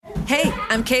Hey,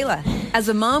 I'm Kayla. As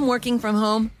a mom working from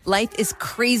home, life is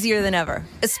crazier than ever,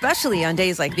 especially on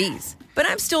days like these. But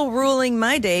I'm still ruling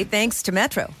my day thanks to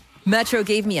Metro. Metro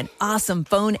gave me an awesome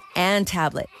phone and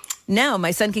tablet. Now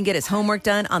my son can get his homework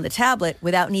done on the tablet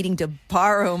without needing to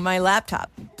borrow my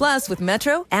laptop. Plus, with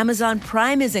Metro, Amazon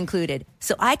Prime is included,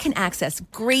 so I can access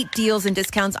great deals and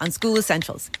discounts on school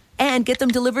essentials and get them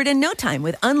delivered in no time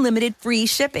with unlimited free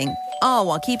shipping. All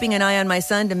while keeping an eye on my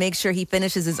son to make sure he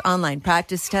finishes his online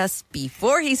practice tests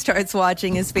before he starts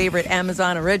watching his favorite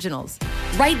Amazon originals.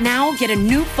 Right now, get a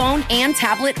new phone and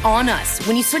tablet on us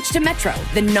when you switch to Metro,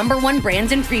 the #1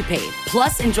 brand in prepaid.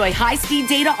 Plus, enjoy high-speed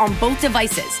data on both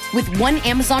devices with one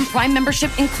Amazon Prime membership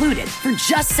included for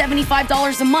just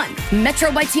 $75 a month.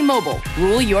 Metro by T-Mobile.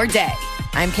 Rule your day.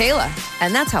 I'm Kayla,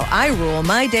 and that's how I rule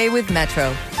my day with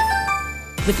Metro.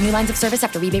 With new lines of service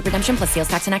after rebate redemption plus sales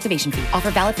tax and activation fee. Offer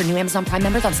valid for new Amazon Prime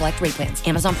members on select rate plans.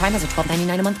 Amazon Prime has a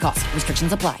 $12.99 a month cost.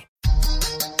 Restrictions apply.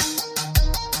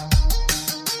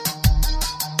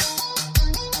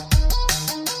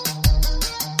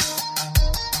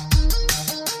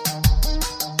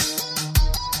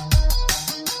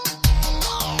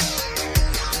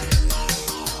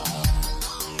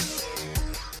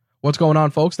 What's going on,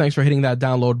 folks? Thanks for hitting that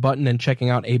download button and checking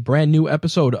out a brand new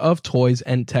episode of Toys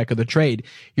and Tech of the Trade,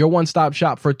 your one-stop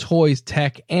shop for toys,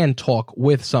 tech, and talk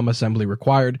with some assembly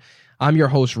required. I'm your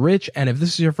host, Rich, and if this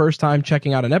is your first time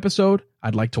checking out an episode,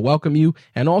 I'd like to welcome you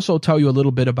and also tell you a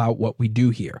little bit about what we do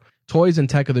here. Toys and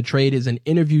Tech of the Trade is an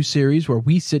interview series where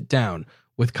we sit down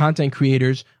with content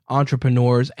creators,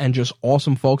 entrepreneurs, and just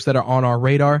awesome folks that are on our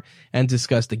radar and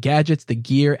discuss the gadgets, the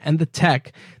gear, and the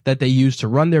tech that they use to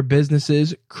run their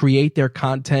businesses, create their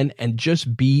content, and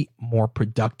just be more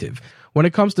productive. When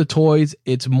it comes to toys,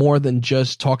 it's more than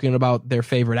just talking about their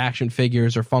favorite action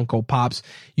figures or Funko Pops.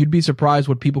 You'd be surprised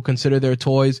what people consider their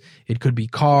toys. It could be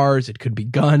cars, it could be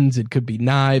guns, it could be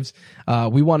knives.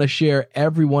 We want to share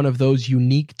every one of those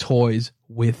unique toys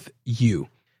with you.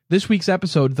 This week's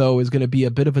episode, though, is going to be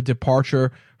a bit of a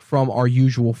departure from our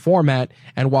usual format,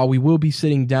 and while we will be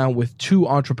sitting down with two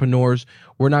entrepreneurs,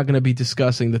 we're not going to be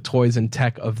discussing the toys and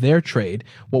tech of their trade.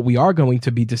 What we are going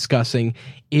to be discussing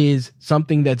is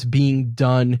something that's being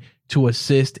done to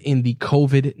assist in the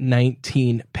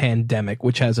COVID-19 pandemic,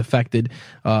 which has affected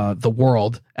the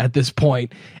world at this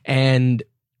point. And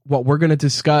what we're going to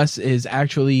discuss is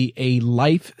actually a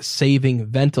life-saving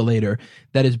ventilator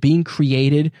that is being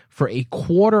created for a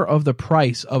quarter of the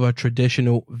price of a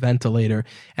traditional ventilator.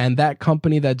 And that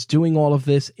company that's doing all of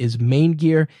this is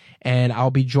Maingear, and I'll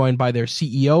be joined by their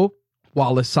CEO,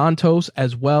 Wallace Santos,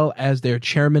 as well as their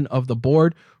chairman of the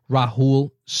board, Rahul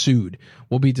Sood.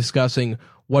 We'll be discussing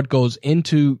what goes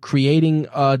into creating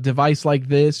a device like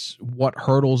this, what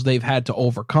hurdles they've had to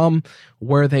overcome,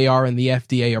 where they are in the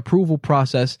FDA approval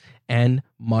process, and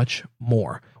much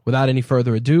more. Without any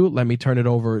further ado, let me turn it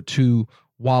over to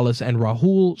Wallace and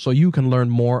Rahul so you can learn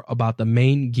more about the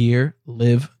Maingear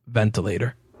Live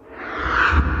ventilator.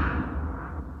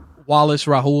 Wallace,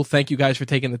 Rahul, thank you guys for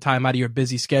taking the time out of your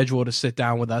busy schedule to sit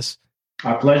down with us.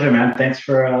 Our pleasure, man. Thanks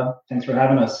for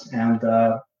having us, and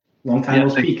long time no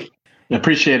speak.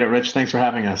 Appreciate it, Rich. Thanks for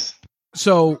having us.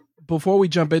 So before we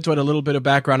jump into it, a little bit of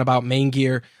background about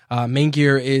Maingear.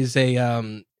 Maingear is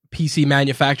a PC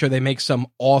manufacturer. They make some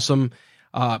awesome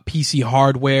PC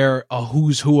hardware. A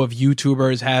who's who of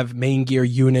YouTubers have Maingear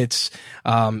units.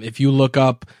 If you look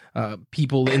up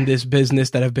people in this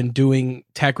business that have been doing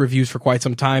tech reviews for quite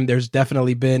some time, there's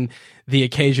definitely been the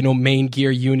occasional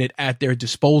Maingear unit at their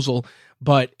disposal.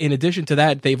 But in addition to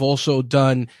that, they've also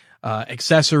done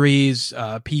accessories,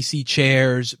 PC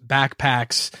chairs,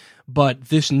 backpacks, but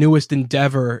this newest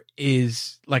endeavor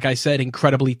is, like I said,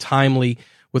 incredibly timely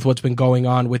with what's been going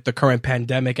on with the current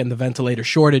pandemic and the ventilator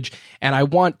shortage. And I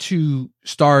want to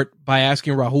start by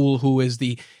asking Rahul, who is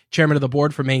the chairman of the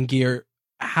board for Maingear,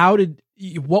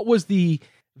 what was the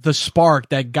spark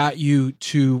that got you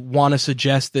to want to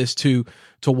suggest this to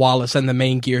Wallace and the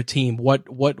Maingear team?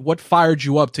 What fired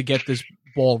you up to get this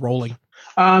ball rolling?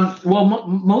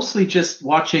 Mostly just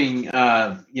watching,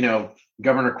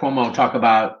 Governor Cuomo talk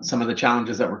about some of the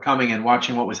challenges that were coming and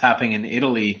watching what was happening in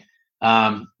Italy,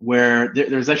 where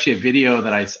there's actually a video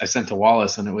that I sent to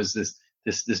Wallace, and it was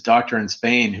this doctor in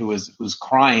Spain who was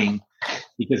crying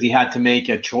because he had to make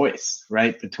a choice,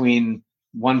 right, between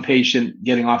one patient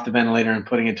getting off the ventilator and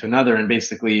putting it to another, and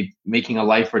basically making a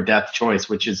life or death choice,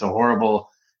 which is a horrible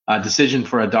decision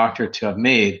for a doctor to have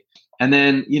made. And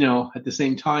then, at the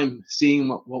same time, seeing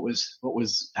what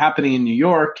was happening in New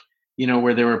York,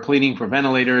 where they were pleading for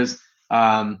ventilators.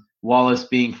 Wallace,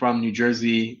 being from New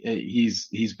Jersey,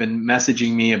 he's been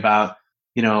messaging me about,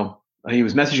 he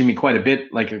was messaging me quite a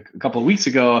bit, like a couple of weeks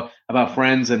ago, about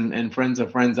friends and friends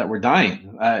of friends that were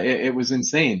dying. It was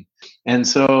insane. And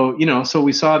so, so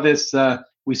we saw this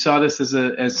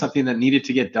as something that needed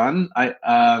to get done. I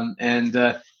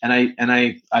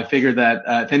figured that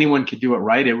if anyone could do it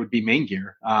right, it would be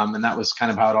Maingear. And that was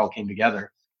kind of how it all came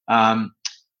together.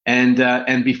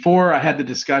 And before I had the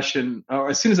discussion, or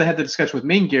as soon as I had the discussion with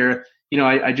Maingear,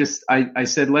 I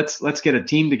said, let's get a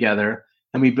team together.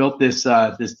 And we built this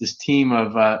team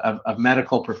of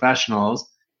medical professionals,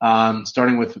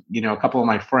 starting with, a couple of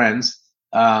my friends,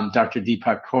 Dr.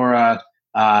 Deepak Kora,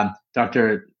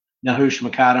 Dr. Nahush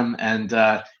Makadam, and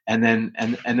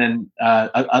then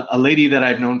a lady that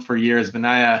I've known for years,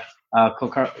 Vinaya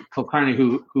Kulkarni,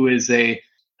 who is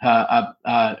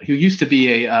who used to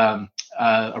be a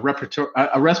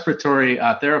respiratory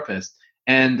therapist.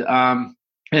 And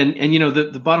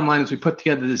the bottom line is we put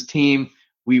together this team.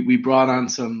 We brought on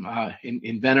some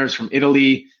inventors from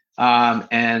Italy,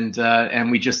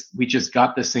 and we just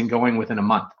got this thing going within a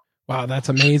month. Wow, that's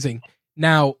amazing.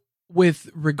 Now, with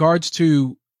regards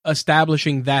to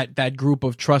establishing that group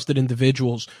of trusted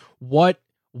individuals, what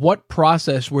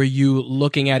process were you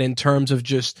looking at in terms of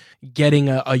just getting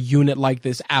a unit like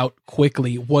this out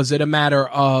quickly? Was it a matter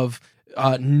of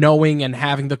knowing and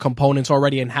having the components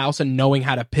already in house and knowing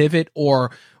how to pivot,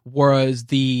 or was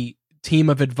the team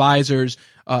of advisors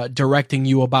directing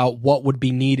you about what would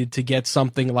be needed to get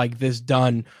something like this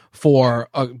done for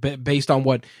based on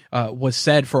what was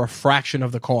said, for a fraction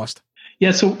of the cost?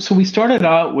 Yeah, so we started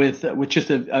out with just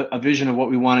a vision of what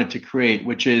we wanted to create,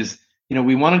 which is,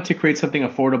 we wanted to create something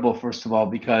affordable, first of all,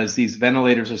 because these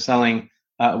ventilators are selling.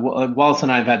 Wallace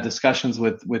and I have had discussions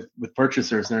with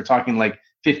purchasers, and they're talking like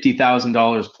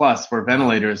 $50,000 plus for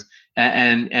ventilators,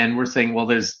 and we're saying, well,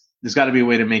 there's got to be a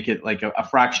way to make it like a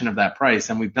fraction of that price,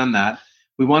 and we've done that.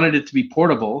 We wanted it to be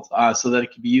portable, so that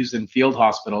it could be used in field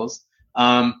hospitals.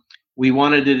 We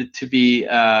wanted it to be,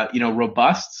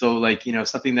 robust, so like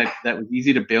something that was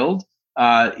easy to build,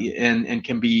 and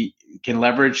can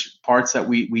leverage parts that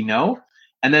we know.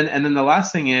 And then the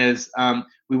last thing is,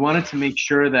 we wanted to make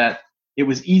sure that it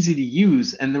was easy to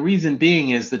use, and the reason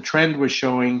being is the trend was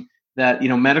showing that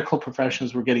medical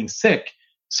professionals were getting sick,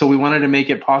 so we wanted to make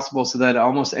it possible so that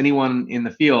almost anyone in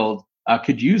the field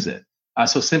could use it.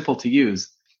 So simple to use.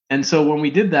 And so when we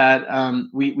did that,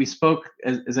 we spoke,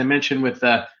 as I mentioned,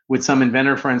 with some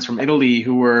inventor friends from Italy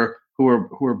who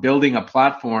were building a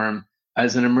platform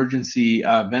as an emergency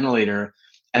ventilator,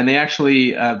 and they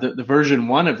actually the version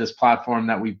 1 of this platform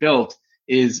that we built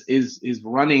is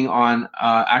running on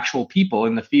actual people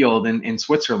in the field in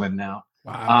Switzerland now.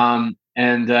 Wow.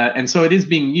 And so it is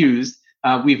being used.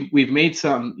 We've made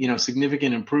some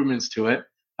significant improvements to it,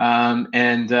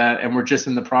 and we're just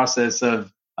in the process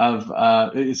of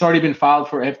it's already been filed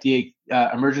for FDA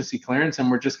emergency clearance, and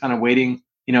we're just kind of waiting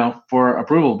for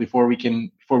approval before we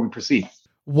proceed.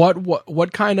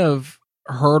 What kind of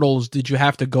hurdles did you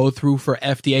have to go through for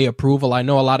FDA approval? I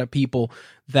know a lot of people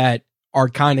that are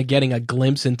kind of getting a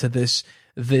glimpse into this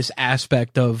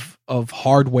aspect of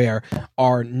hardware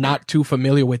are not too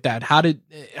familiar with that. How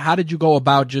did you go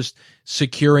about just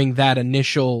securing that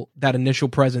initial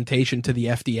presentation to the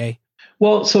FDA?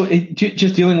 Well, so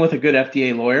just dealing with a good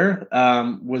FDA lawyer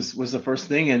was the first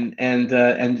thing, and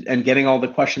getting all the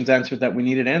questions answered that we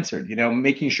needed answered.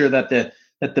 Making sure that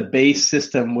the base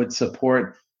system would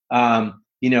support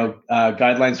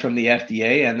guidelines from the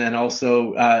FDA, and then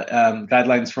also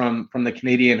guidelines from the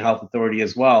Canadian Health Authority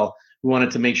as well. We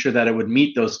wanted to make sure that it would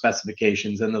meet those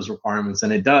specifications and those requirements,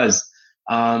 and it does.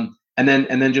 And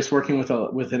then just working with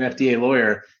an FDA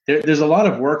lawyer, there's a lot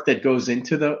of work that goes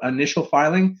into the initial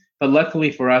filing. But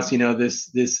luckily for us,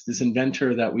 this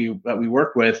inventor that we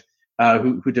work with,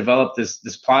 who developed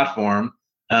this platform,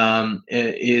 had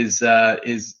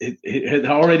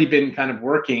already been kind of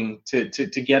working to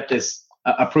get this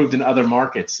approved in other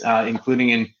markets, including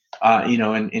in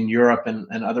Europe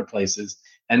and other places.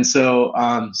 And so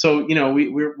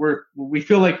we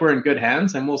feel like we're in good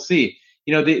hands, and we'll see.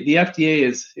 The FDA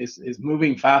is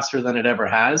moving faster than it ever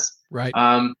has. Right.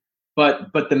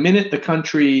 But the minute the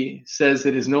country says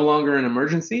it is no longer an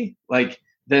emergency,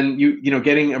 then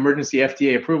getting emergency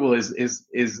FDA approval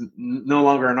is no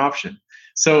longer an option.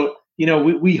 So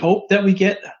we hope that we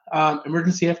get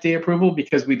emergency FDA approval,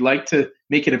 because we'd like to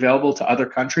make it available to other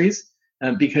countries,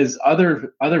 because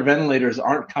other ventilators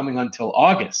aren't coming until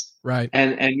August. Right.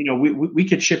 And we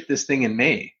could ship this thing in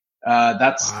May.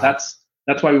 That's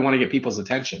why we want to get people's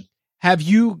attention. Have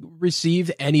you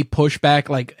received any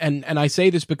pushback? And I say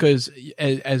this because,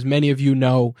 as many of you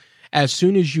know, as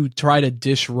soon as you try to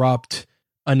disrupt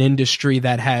an industry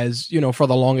that has, for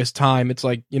the longest time, it's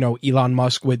like, Elon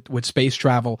Musk with space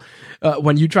travel.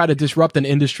 When you try to disrupt an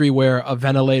industry where a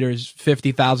ventilator is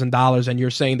 $50,000 and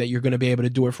you're saying that you're going to be able to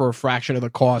do it for a fraction of the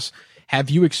cost, have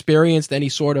you experienced any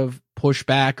sort of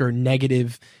pushback or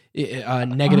negative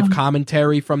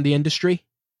commentary from the industry?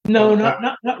 No,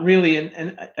 not really.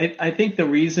 And I think the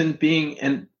reason being,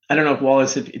 and I don't know if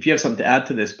Wallace, if you have something to add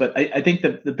to this, but I think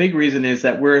the big reason is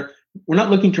that we're not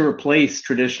looking to replace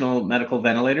traditional medical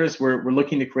ventilators. We're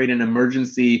looking to create an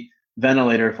emergency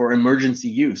ventilator for emergency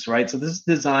use, right? So this is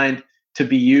designed to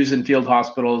be used in field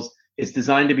hospitals. It's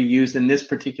designed to be used in this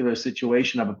particular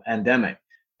situation of a pandemic.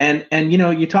 And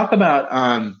you talk about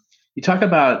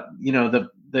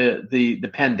the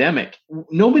pandemic.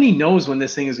 Nobody knows when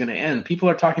this thing is going to end. People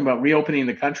are talking about reopening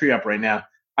the country up right now.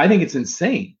 I think it's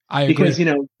insane. I agree. Because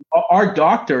our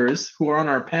doctors who are on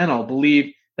our panel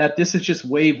believe that this is just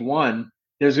wave 1.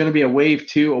 There's going to be a wave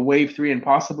 2, a wave 3, and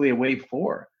possibly a wave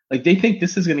 4. Like, they think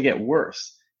this is going to get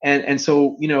worse. And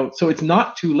so, so it's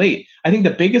not too late. I think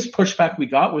the biggest pushback we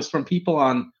got was from people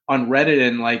on Reddit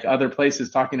and like other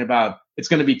places talking about it's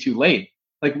going to be too late.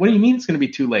 Like, what do you mean it's going to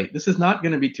be too late? This is not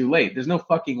going to be too late. There's no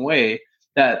fucking way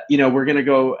that, we're going to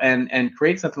go and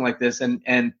create something like this and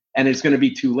it's going to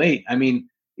be too late. I mean,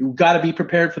 you've got to be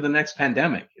prepared for the next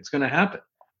pandemic. It's going to happen.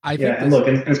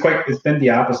 It's been the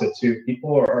opposite too.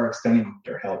 People are extending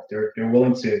their help. They're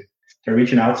willing to, they're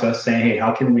reaching out to us saying, hey,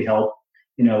 how can we help?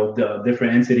 The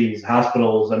different entities,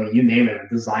 hospitals, I mean, you name it,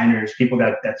 designers, people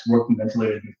that's worked with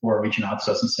ventilators before are reaching out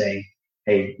to us and saying,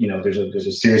 hey, there's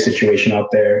a serious situation out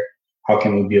there. How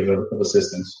can we be of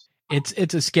assistance?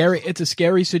 It's a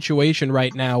scary situation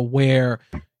right now where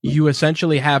you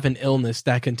essentially have an illness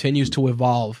that continues to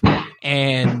evolve,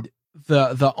 and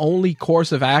the only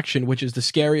course of action, which is the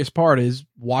scariest part, is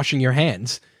washing your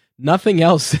hands. Nothing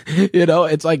else.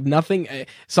 It's like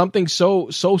something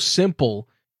so simple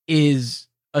is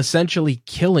essentially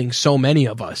killing so many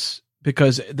of us,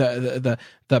 because the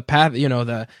path,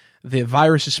 the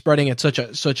virus is spreading at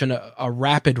such a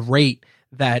rapid rate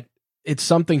that it's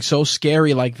something so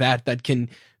scary like that can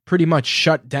pretty much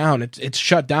shut down. It's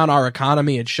shut down our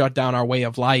economy. It's shut down our way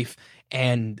of life.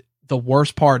 And the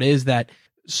worst part is that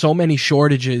so many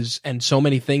shortages and so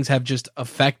many things have just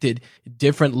affected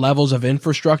different levels of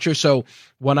infrastructure. So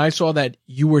when I saw that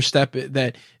you were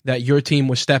that your team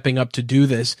was stepping up to do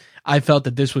this, I felt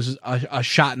that this was a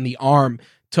shot in the arm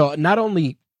to not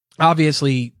only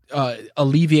obviously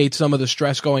alleviate some of the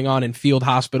stress going on in field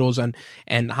hospitals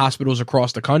and hospitals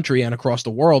across the country and across the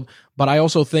world, but I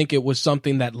also think it was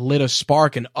something that lit a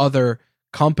spark in other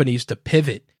companies to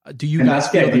pivot. Do you guys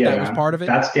feel that was part of it?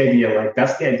 That's the idea.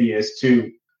 That's the idea, is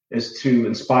to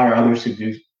inspire others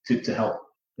to help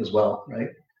as well, right?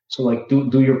 So like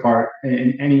do your part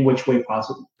in any which way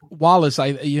possible. Wallace,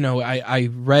 I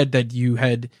read that you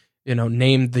had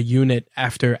named the unit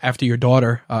after your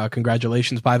daughter.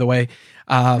 Congratulations, by the way.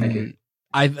 Thank you.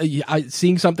 I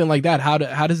seeing something like that. How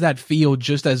does that feel,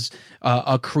 just as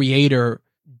a creator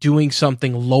doing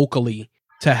something locally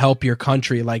to help your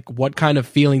country? Like, what kind of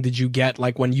feeling did you get,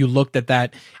 like, when you looked at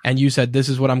that and you said, this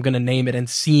is what I'm going to name it, and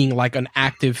seeing like an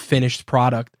active finished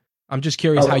product? I'm just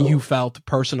curious how you felt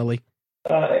personally.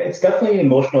 It's definitely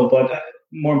emotional, but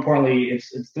more importantly,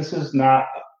 this is not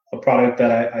a product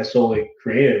that I solely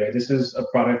created, right? This is a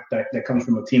product that comes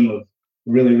from a team of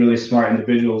really, really smart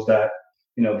individuals that,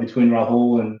 between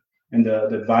Rahul and the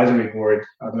advisory board,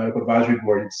 the medical advisory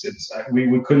board,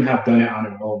 we couldn't have done it on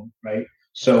our own, right?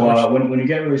 So when you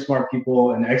get really smart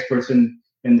people and experts in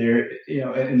their,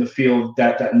 in the field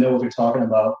that know what they're talking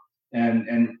about,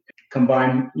 and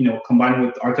combine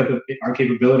with our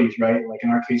capabilities, right? Like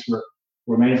in our case,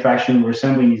 we're manufacturing, we're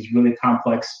assembling these really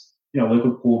complex,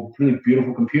 liquid cooled, really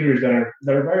beautiful computers that are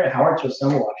very hard to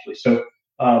assemble, actually. So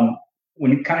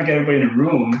when you kind of get everybody in a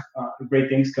room, great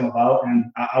things come about. And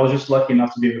I was just lucky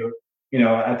enough to be able to,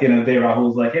 at the end of the day, Rahul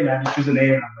was like, hey man, just choose a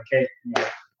name. And I'm like, hey,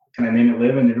 can I name it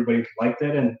Liv? And everybody liked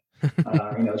it. And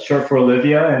it's short for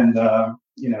Olivia, and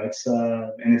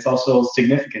it's also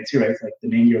significant too, right? It's like the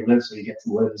name you live, so you get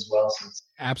to live as well. So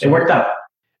absolutely, it worked out.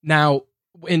 Now,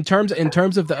 in terms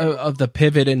of the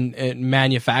pivot in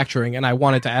manufacturing, and I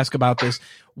wanted to ask about this,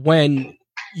 when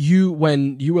you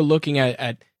were looking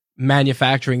at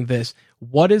manufacturing this,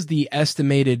 what is the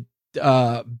estimated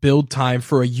build time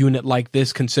for a unit like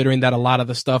this, considering that a lot of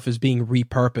the stuff is being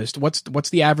repurposed? What's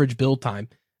the average build time,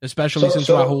 especially since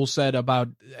Rahul said about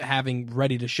having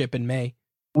ready to ship in May?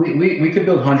 We could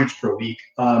build hundreds per week.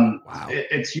 Wow.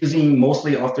 It's using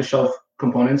mostly off-the-shelf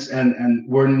components, and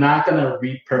we're not going to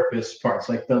repurpose parts.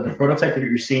 Like the prototype that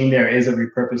you're seeing there is a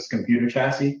repurposed computer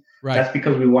chassis. Right. That's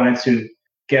because we wanted to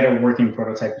get a working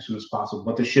prototype as soon as possible.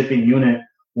 But the shipping unit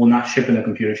will not ship in a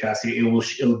computer chassis. It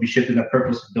will be shipped in a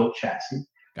purpose-built chassis,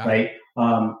 right?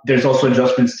 There's also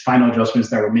final adjustments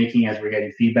that we're making as we're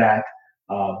getting feedback,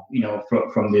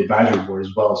 from the advisory board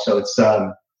as well. So it's,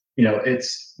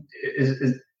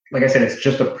 it's like I said, it's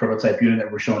just a prototype unit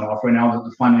that we're showing off right now.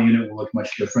 The final unit will look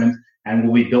much different and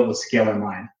will be built with scale in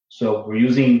mind. So we're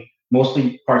using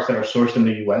mostly parts that are sourced in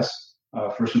the U.S.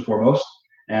 First and foremost,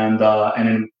 and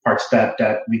then parts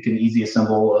that we can easily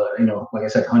assemble. Like I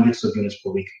said, hundreds of units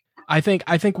per week. I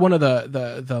think one of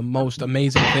the most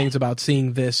amazing things about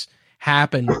seeing this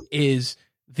happen is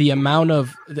the amount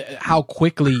of how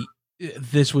quickly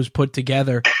this was put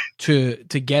together to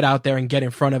get out there and get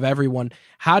in front of everyone.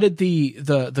 How did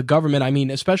the government, I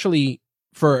mean, especially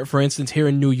for instance here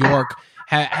in New York,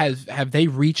 have they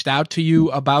reached out to you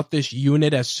about this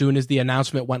unit as soon as the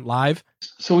announcement went live?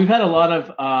 So we've had a lot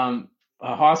of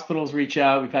hospitals reach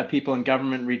out. We've had people in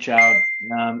government reach out.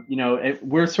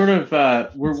 We're sort of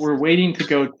we're waiting to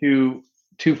go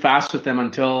too fast with them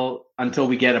until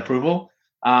we get approval.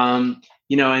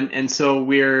 And so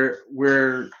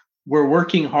we're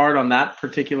working hard on that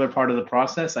particular part of the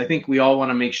process. I think we all want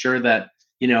to make sure that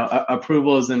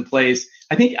approval is in place.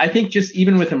 I think just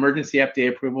even with emergency FDA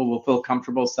approval, we'll feel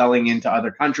comfortable selling into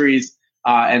other countries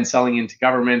and selling into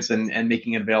governments and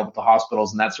making it available to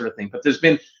hospitals and that sort of thing. But there's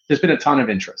been a ton of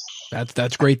interest.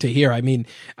 That's great to hear. I mean,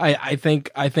 I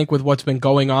think with what's been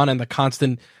going on and the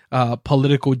constant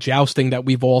political jousting that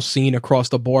we've all seen across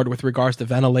the board with regards to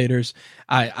ventilators,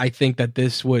 I think that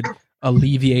this would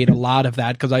alleviate a lot of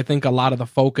that, because I think a lot of the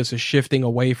focus is shifting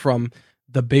away from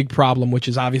the big problem, which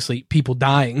is obviously people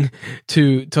dying,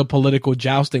 to political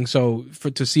jousting. So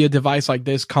to see a device like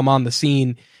this come on the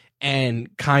scene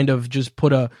and kind of just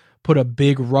put a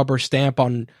big rubber stamp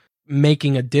on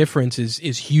making a difference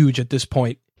is huge at this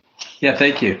point. Yeah,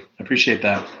 thank you. I appreciate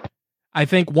that. I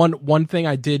think one thing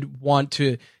I did want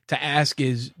to ask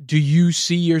is, do you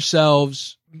see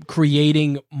yourselves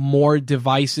creating more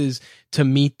devices to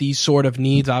meet these sort of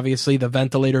needs? Obviously, the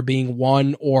ventilator being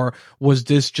one, or was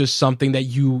this just something that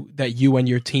you and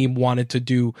your team wanted to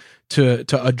do to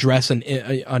address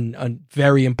a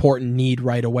very important need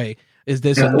right away? Is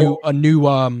this a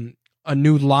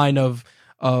new line of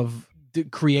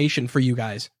creation for you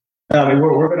guys?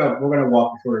 We're gonna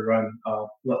walk before we run.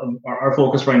 Our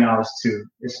focus right now is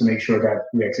to make sure that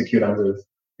we execute on this,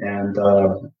 and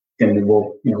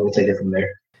we'll take it from there.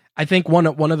 I think one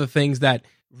of the things that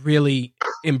really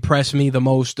impressed me the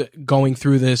most going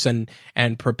through this and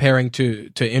preparing to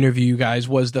interview you guys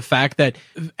was the fact that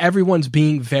everyone's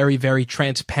being very, very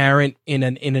transparent in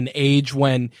an age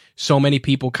when so many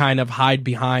people kind of hide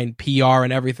behind PR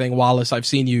and everything. Wallace, I've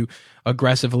seen you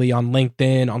aggressively on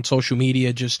LinkedIn, on social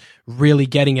media, just really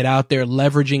getting it out there,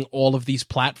 leveraging all of these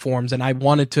platforms. And I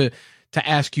wanted to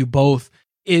ask you both,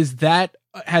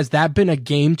 has that been a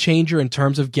game changer in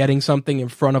terms of getting something in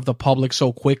front of the public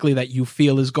so quickly that you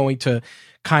feel is going to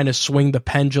kind of swing the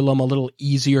pendulum a little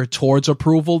easier towards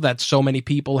approval, that so many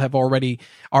people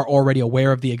are already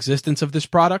aware of the existence of this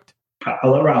product?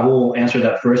 I'll let Rahul answer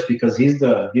that first, because he's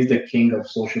the king of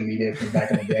social media from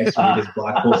back in the day. So he does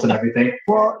blog posts and everything.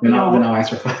 Well, then I'll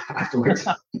answer afterwards.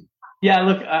 Yeah,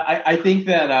 look, I think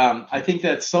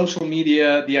that social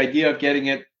media, the idea of getting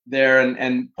it there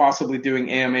and possibly doing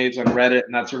AMAs on Reddit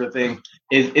and that sort of thing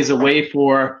is a way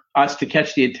for us to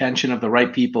catch the attention of the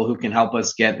right people who can help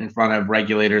us get in front of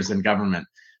regulators and government.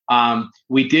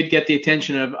 We did get the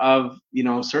attention of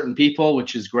certain people,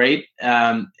 which is great,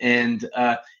 and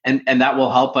that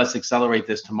will help us accelerate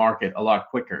this to market a lot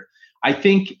quicker. I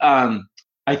think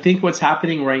what's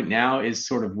happening right now is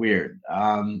sort of weird,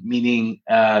 meaning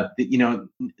now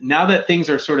that things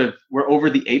are we're over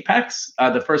the apex,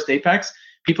 the first apex.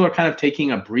 People are kind of taking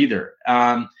a breather,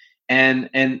 and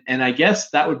I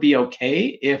guess that would be okay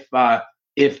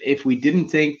if we didn't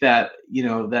think that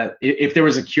that if there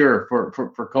was a cure for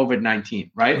COVID-19,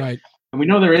 right? Right. And we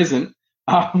know there isn't,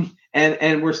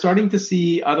 and we're starting to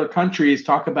see other countries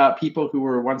talk about people who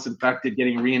were once infected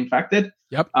getting reinfected.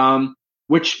 Yep.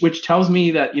 Which tells me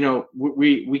that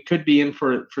we could be in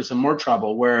for some more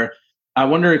trouble. Where I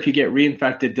wonder, if you get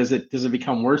reinfected, does it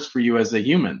become worse for you as a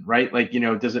human, right? Like,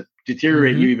 does it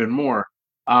deteriorate you even more?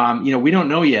 We don't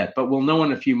know yet, but we'll know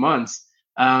in a few months.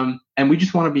 And we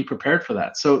just want to be prepared for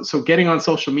that. So getting on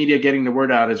social media, getting the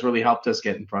word out has really helped us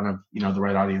get in front of, the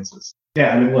right audiences.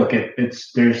 Yeah. I mean, look,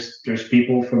 there's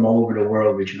people from all over the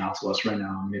world reaching out to us right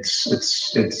now. I mean,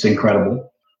 it's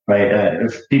incredible, right?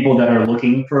 If people that are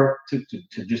looking to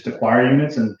just acquire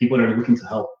units, and people that are looking to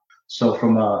help. So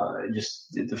from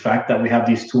just the fact that we have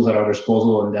these tools at our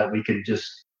disposal and that we can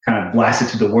just kind of blast it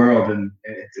to the world, and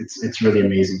it's really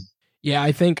amazing. Yeah,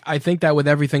 I think that with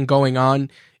everything going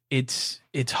on, it's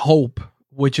hope,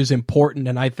 which is important.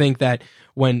 And I think that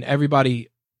when everybody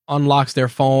unlocks their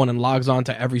phone and logs on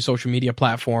to every social media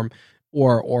platform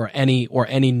or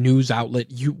any news outlet,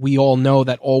 we all know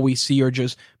that all we see are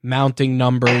just mounting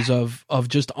numbers of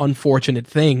just unfortunate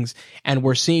things, and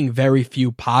we're seeing very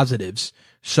few positives.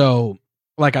 So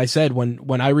like I said,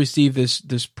 when I received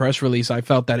this press release, I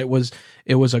felt that it was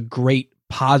a great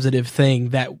positive thing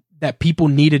that people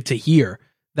needed to hear,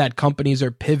 that companies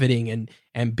are pivoting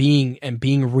and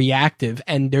being reactive,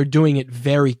 and they're doing it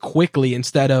very quickly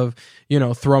instead of,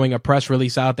 throwing a press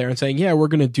release out there and saying, yeah, we're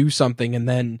going to do something. And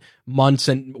then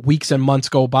weeks and months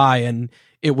go by and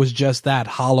it was just that,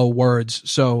 hollow words.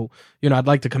 So, I'd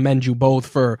like to commend you both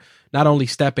for not only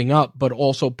stepping up, but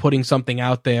also putting something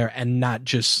out there and not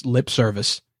just lip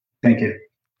service. Thank you.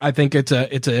 I think it's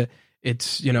a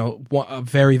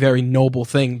very, very noble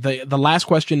thing. The last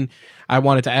question I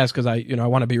wanted to ask, because I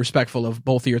want to be respectful of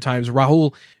both of your times.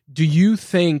 Rahul, do you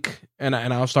think, and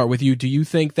I'll start with you, do you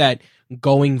think that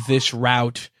going this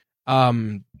route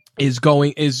is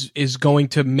going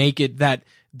to make it that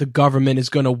the government is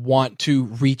going to want to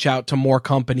reach out to more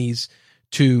companies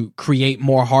to create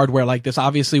more hardware like this?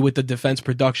 Obviously, with the Defense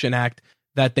Production Act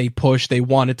that they pushed, they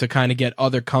wanted to kind of get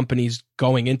other companies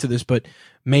going into this, but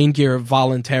Maingear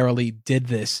voluntarily did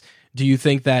this. Do you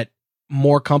think that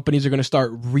more companies are going to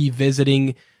start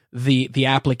revisiting the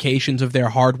applications of their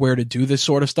hardware to do this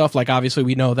sort of stuff? Like, obviously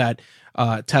we know that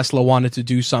Tesla wanted to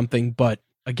do something, but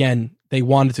again, they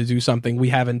wanted to do something. We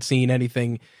haven't seen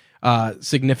anything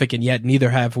significant yet. Neither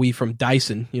have we from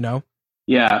Dyson,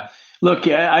 Yeah. Look,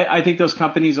 I think those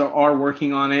companies are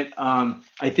working on it.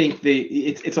 I think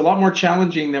it's a lot more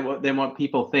challenging than what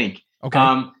people think.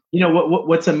 Okay.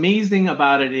 What's amazing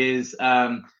about it is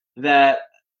that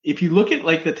if you look at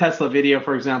like the Tesla video,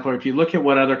 for example, or if you look at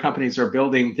what other companies are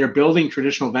building, they're building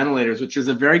traditional ventilators, which is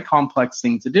a very complex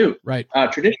thing to do. Right.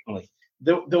 Traditionally,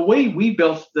 the way we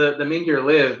built the Maingear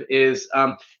Live is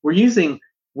we're using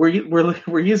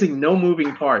no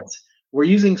moving parts. We're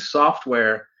using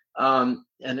software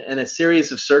and a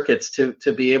series of circuits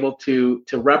to be able to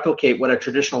replicate what a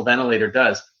traditional ventilator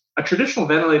does. A traditional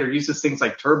ventilator uses things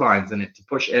like turbines in it to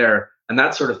push air and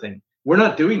that sort of thing. We're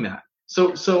not doing that.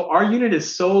 So our unit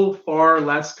is so far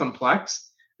less complex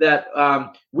that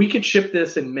we could ship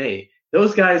this in May.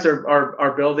 Those guys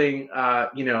are building,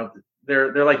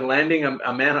 they're like landing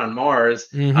a man on Mars,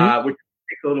 which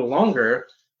takes a little longer.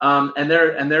 And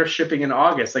they're shipping in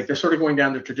August. Like, they're sort of going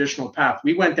down the traditional path.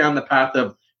 We went down the path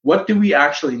of what do we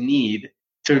actually need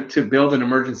to build an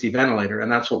emergency ventilator,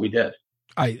 and that's what we did.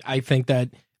 I think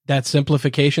that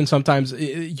simplification, sometimes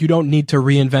you don't need to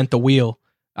reinvent the wheel.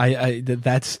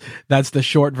 That's the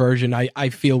short version. I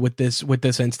feel with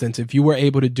this instance, if you were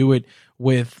able to do it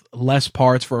with less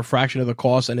parts for a fraction of the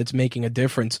cost and it's making a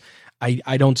difference,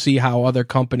 I don't see how other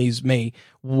companies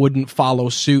wouldn't follow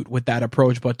suit with that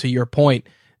approach. But to your point,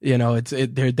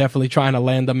 they're definitely trying to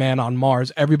land a man on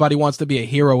Mars. Everybody wants to be a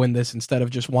hero in this instead of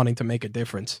just wanting to make a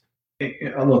difference.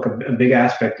 Look, a big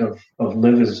aspect of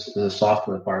Live is the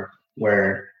software part,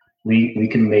 where we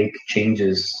can make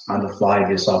changes on the fly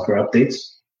via software updates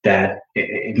that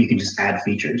if you can just add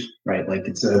features, right? Like,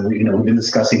 it's we've been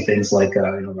discussing things like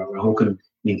Rahul can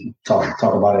talk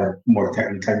about it more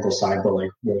technical side, but like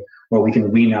where we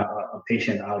can wean a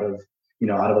patient out of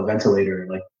a ventilator.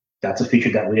 Like, that's a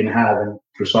feature that we didn't have, and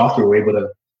through software we're able to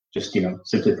just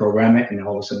simply program it, and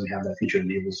all of a sudden we have that feature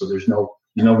enabled. So there's no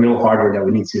real hardware that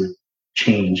we need to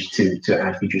change to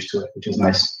add features to it, which is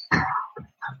nice.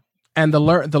 And the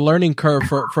learning curve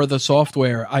for the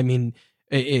software, I mean,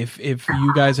 if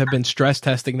you guys have been stress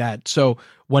testing that, so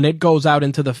when it goes out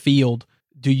into the field,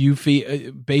 do you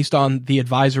feel, based on the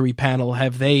advisory panel,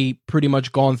 have they pretty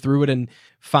much gone through it and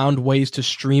found ways to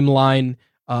streamline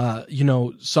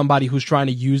somebody who's trying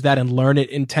to use that and learn it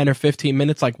in 10 or 15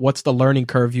 minutes? Like, what's the learning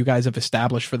curve you guys have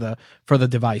established for the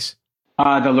device?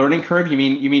 The learning curve, you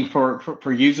mean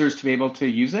for users to be able to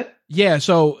use it? Yeah.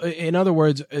 So in other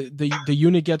words, the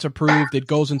unit gets approved, it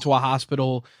goes into a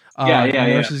hospital.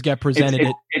 Nurses get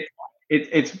presented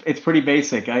It's pretty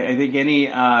basic. I think any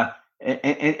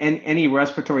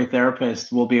respiratory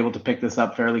therapist will be able to pick this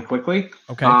up fairly quickly.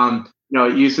 Okay.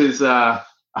 It uses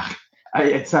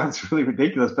it sounds really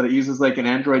ridiculous, but it uses like an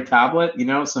Android tablet,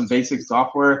 some basic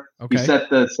software. Okay. You set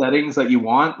the settings that you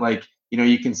want. Like,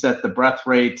 you can set the breath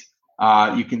rate.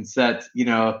 You can set,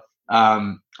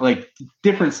 like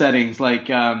different settings, like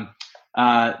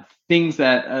things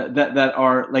that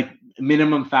are like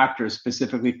minimum factors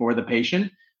specifically for the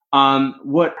patient.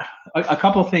 What a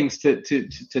couple things to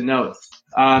note.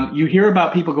 You hear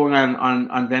about people going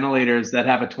on ventilators that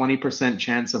have a 20%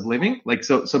 chance of living. Like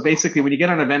so basically, when you get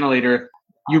on a ventilator,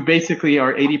 you basically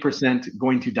are 80%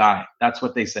 going to die. That's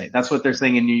what they say. That's what they're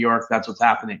saying in New York. That's what's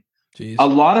happening. Jeez. A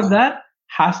lot of that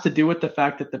has to do with the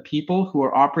fact that the people who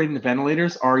are operating the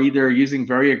ventilators are either using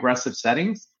very aggressive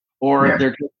settings or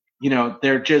they're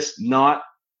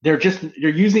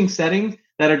using settings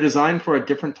that are designed for a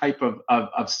different type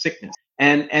of sickness.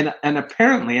 And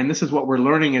apparently, and this is what we're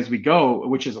learning as we go,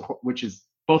 which is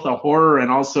both a horror and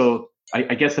also,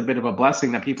 I guess, a bit of a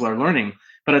blessing that people are learning.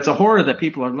 But it's a horror that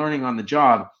people are learning on the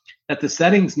job, that the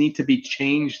settings need to be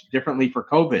changed differently for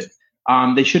COVID.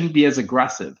 They shouldn't be as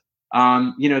aggressive.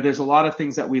 There's a lot of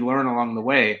things that we learn along the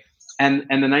way. And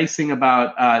the nice thing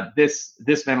about this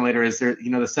ventilator is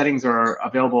the settings are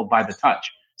available by the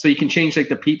touch. So you can change like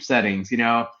the PEEP settings,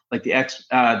 like the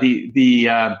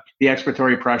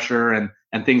expiratory pressure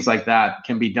and things like that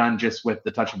can be done just with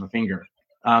the touch of a finger.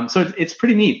 So it's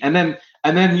pretty neat. And then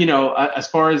as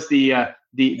far as the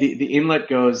inlet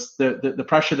goes, the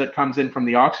pressure that comes in from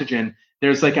the oxygen,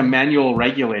 there's like a manual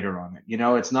regulator on it.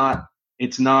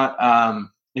 It's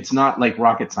not like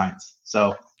rocket science.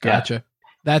 So gotcha.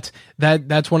 That's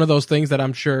one of those things that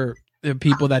I'm sure the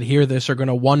people that hear this are going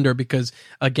to wonder, because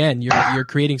again, you're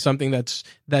creating something that's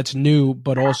new,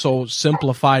 but also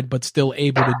simplified, but still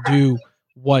able to do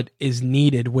what is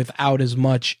needed without as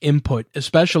much input,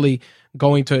 especially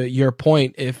going to your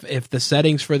point. If the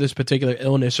settings for this particular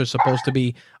illness are supposed to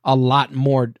be a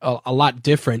lot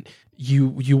different,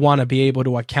 you want to be able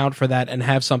to account for that and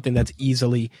have something that's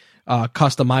easily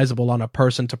customizable on a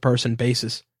person to person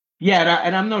basis. Yeah.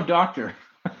 And I'm no doctor.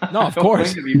 No, of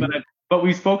course. But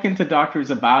we've spoken to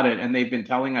doctors about it, and they've been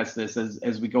telling us this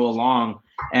as we go along.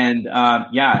 And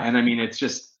and I mean, it's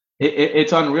just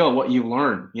it's unreal what you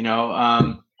learn. It's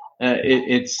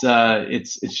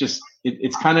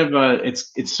kind of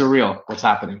it's surreal what's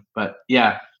happening. But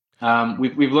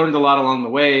we've learned a lot along the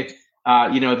way.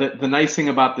 The nice thing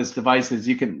about this device is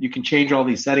you can change all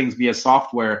these settings via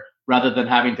software rather than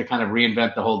having to kind of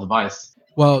reinvent the whole device.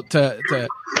 Well, to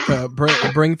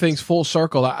bring things full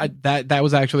circle, that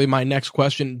was actually my next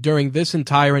question. During this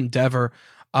entire endeavor,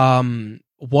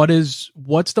 what's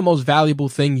the most valuable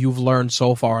thing you've learned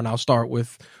so far? And I'll start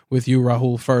with you,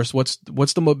 Rahul, first. What's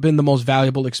been the most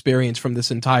valuable experience from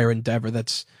this entire endeavor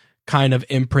that's kind of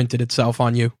imprinted itself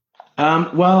on you?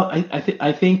 Well,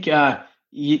 I think the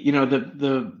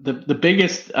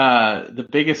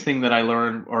biggest thing that I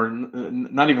learned, or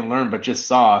not even learned, but just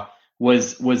saw,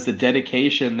 was the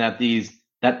dedication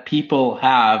that people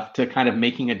have to kind of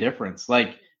making a difference.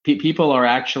 Like people are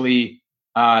actually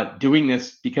doing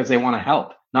this because they want to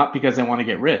help, not because they want to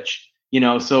get rich.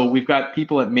 So we've got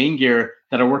people at Maingear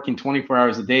that are working 24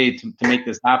 hours a day to make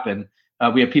this happen.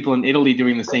 We have people in Italy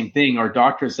doing the same thing. Our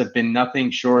doctors have been nothing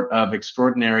short of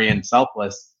extraordinary and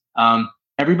selfless.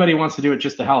 Everybody wants to do it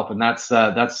just to help, and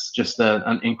that's just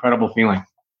an incredible feeling.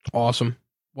 Awesome.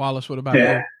 Wallace, what about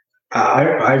you?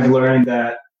 I've learned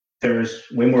that there's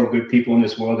way more good people in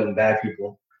this world than bad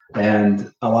people.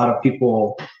 And a lot of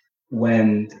people,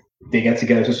 when they get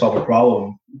together to solve a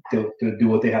problem, they'll do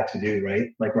what they have to do,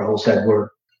 right? Like Rahul said,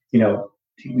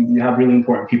 we have really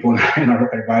important people in our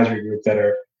advisory group that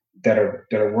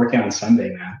are working on Sunday,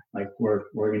 man. Like we're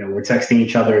texting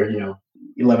each other,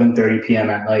 11:30 p.m.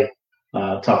 at night,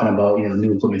 talking about,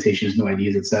 new implementations, new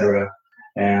ideas, etc.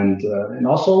 And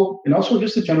also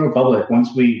just the general public.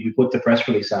 Once we put the press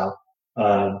release out,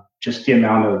 just the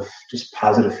amount of just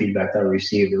positive feedback that we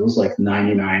received, it was like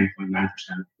 99.9%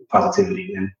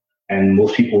 positivity, and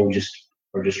most people are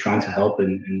just trying to help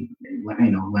and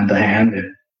lend a hand,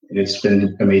 and it's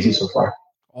been amazing so far.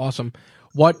 Awesome.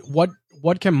 What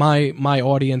can my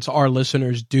audience, our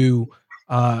listeners, do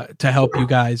to help you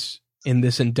guys in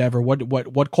this endeavor?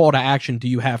 What call to action do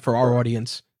you have for our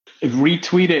audience?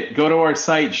 Retweet it, go to our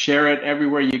site, share it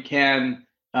everywhere you can,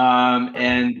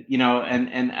 and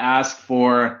ask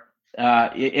for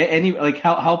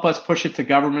help us push it to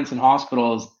governments and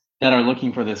hospitals that are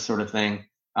looking for this sort of thing.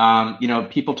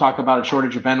 People talk about a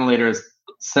shortage of ventilators,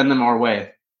 send them our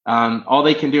way. All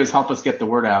they can do is help us get the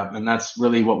word out, and that's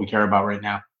really what we care about right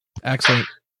now. Excellent.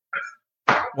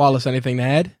 Wallace, anything to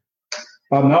add?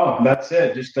 No, that's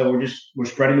it. We're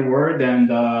spreading the word, and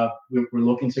we're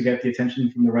looking to get the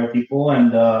attention from the right people.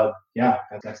 And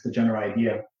that's the general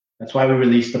idea. That's why we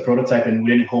released the prototype, and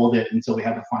we didn't hold it until we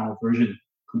had the final version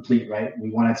complete. Right? We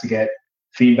wanted to get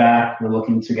feedback. We're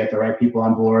looking to get the right people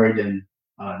on board, and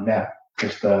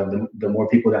just the more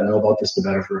people that know about this, the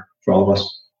better for all of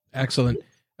us. Excellent,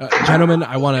 gentlemen.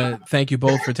 I want to thank you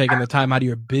both for taking the time out of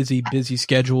your busy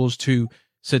schedules to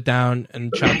sit down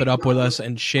and chop it up with us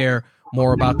and share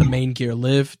more about the Main Gear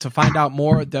Live. To find out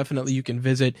more, definitely you can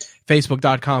visit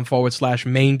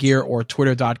facebook.com/Main Gear or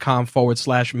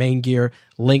twitter.com/Main Gear.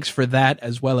 Links for that,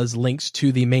 as well as links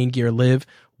to the Main Gear Live,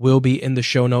 will be in the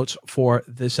show notes for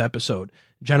this episode.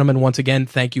 Gentlemen, once again,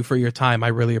 thank you for your time. I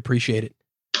really appreciate it.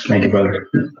 Thank you, brother.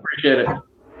 Appreciate it.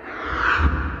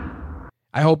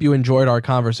 I hope you enjoyed our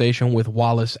conversation with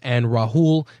Wallace and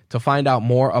Rahul. To find out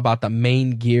more about the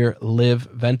Main Gear Live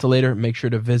ventilator, make sure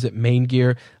to visit Main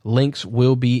Gear. Links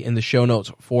will be in the show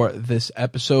notes for this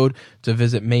episode. To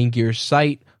visit Main Gear's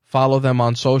site, follow them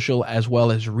on social, as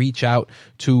well as reach out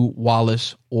to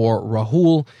Wallace or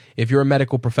Rahul. If you're a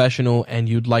medical professional and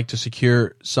you'd like to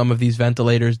secure some of these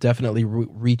ventilators, definitely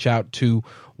reach out to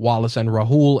Wallace and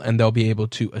Rahul, and they'll be able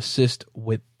to assist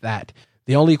with that.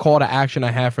 The only call to action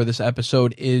I have for this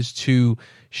episode is to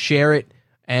share it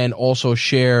and also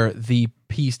share the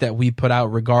piece that we put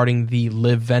out regarding the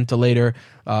Live ventilator,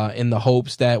 in the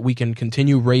hopes that we can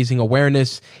continue raising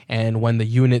awareness. And when the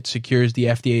unit secures the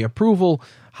FDA approval,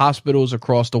 hospitals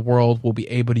across the world will be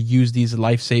able to use these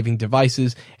life-saving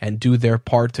devices and do their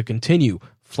part to continue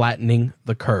flattening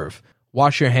the curve.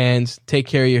 Wash your hands, take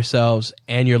care of yourselves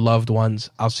and your loved ones.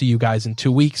 I'll see you guys in 2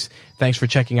 weeks. Thanks for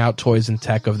checking out Toys and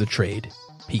Tech of the Trade.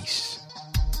 Peace.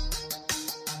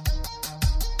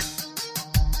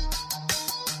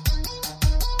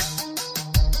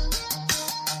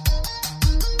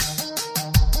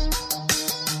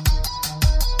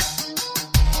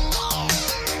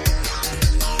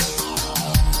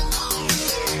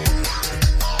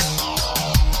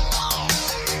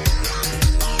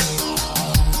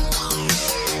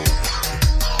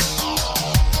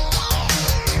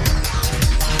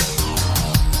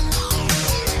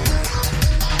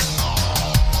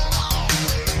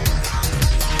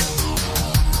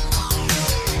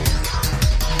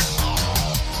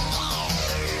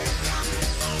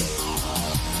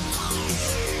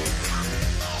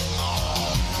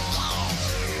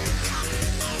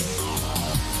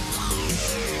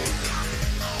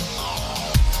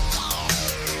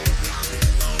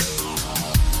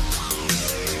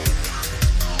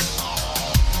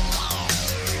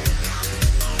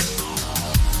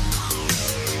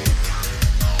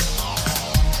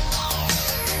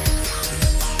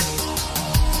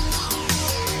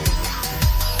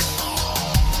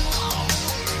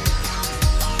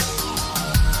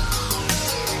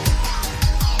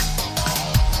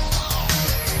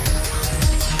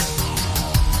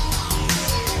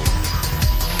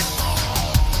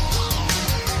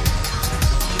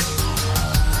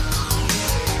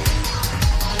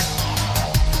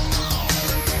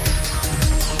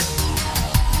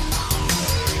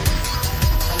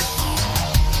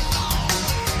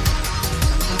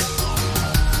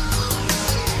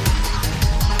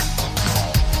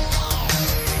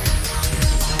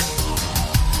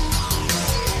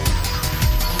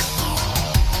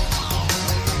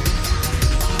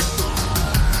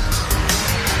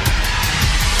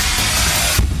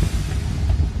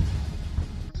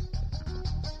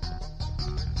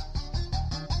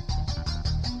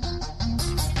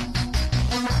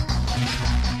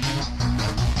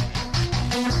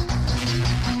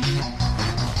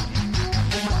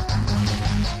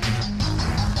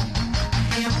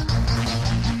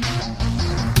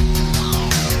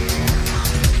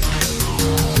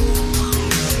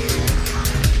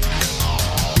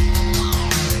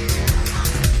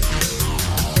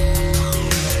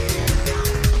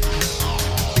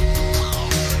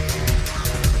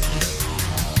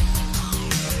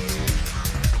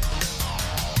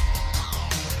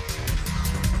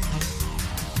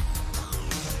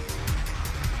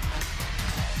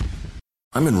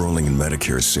 I'm enrolling in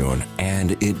Medicare soon,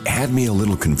 and it had me a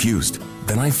little confused.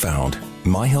 Then I found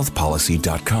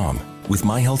MyHealthPolicy.com. With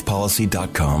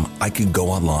MyHealthPolicy.com, I could go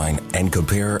online and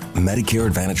compare Medicare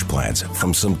Advantage plans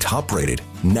from some top-rated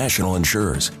national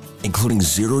insurers, including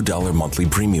 $0 monthly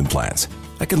premium plans.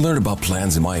 I can learn about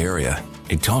plans in my area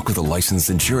and talk with a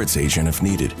licensed insurance agent if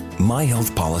needed.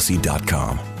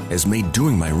 MyHealthPolicy.com has made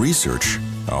doing my research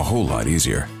a whole lot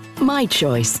easier. My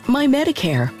choice, my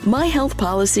Medicare,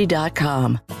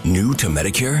 myhealthpolicy.com. New to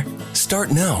Medicare?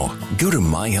 Start now. Go to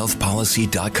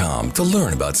myhealthpolicy.com to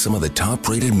learn about some of the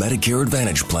top-rated Medicare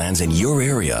Advantage plans in your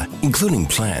area, including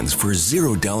plans for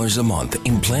 $0 a month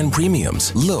in plan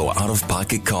premiums, low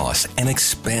out-of-pocket costs, and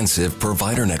expansive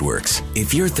provider networks.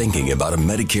 If you're thinking about a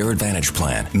Medicare Advantage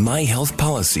plan,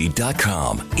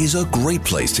 myhealthpolicy.com is a great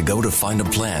place to go to find a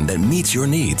plan that meets your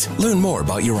needs. Learn more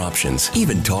about your options.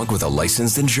 Even talk with a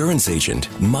licensed insurance agent.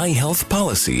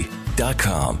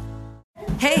 myhealthpolicy.com.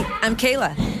 Hey, I'm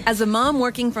Kayla. As a mom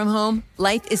working from home,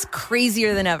 life is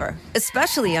crazier than ever,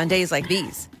 especially on days like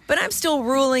these. But I'm still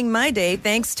ruling my day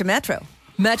thanks to Metro.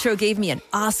 Metro gave me an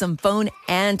awesome phone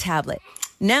and tablet.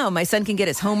 Now my son can get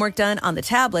his homework done on the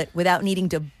tablet without needing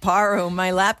to borrow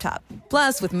my laptop.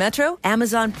 Plus, with Metro,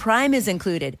 Amazon Prime is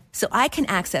included, so I can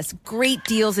access great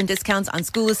deals and discounts on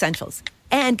school essentials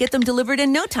and get them delivered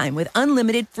in no time with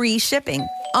unlimited free shipping.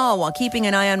 All while keeping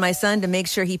an eye on my son to make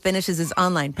sure he finishes his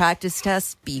online practice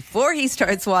tests before he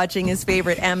starts watching his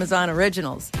favorite Amazon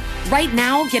originals. Right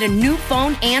now, get a new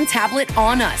phone and tablet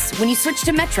on us when you switch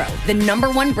to Metro, the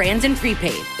 #1 brand in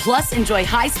prepaid. Plus, enjoy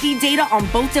high-speed data on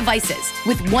both devices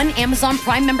with one Amazon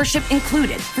Prime membership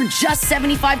included for just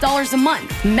 $75 a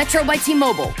month. Metro by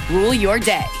T-Mobile. Rule your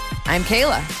day. I'm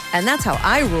Kayla, and that's how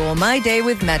I rule my day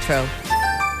with Metro.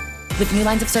 With new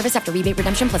lines of service after rebate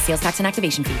redemption plus sales tax and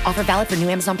activation fee. Offer valid for new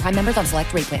Amazon Prime members on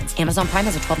select rate plans. Amazon Prime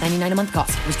has a $12.99 a month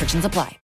cost. Restrictions apply.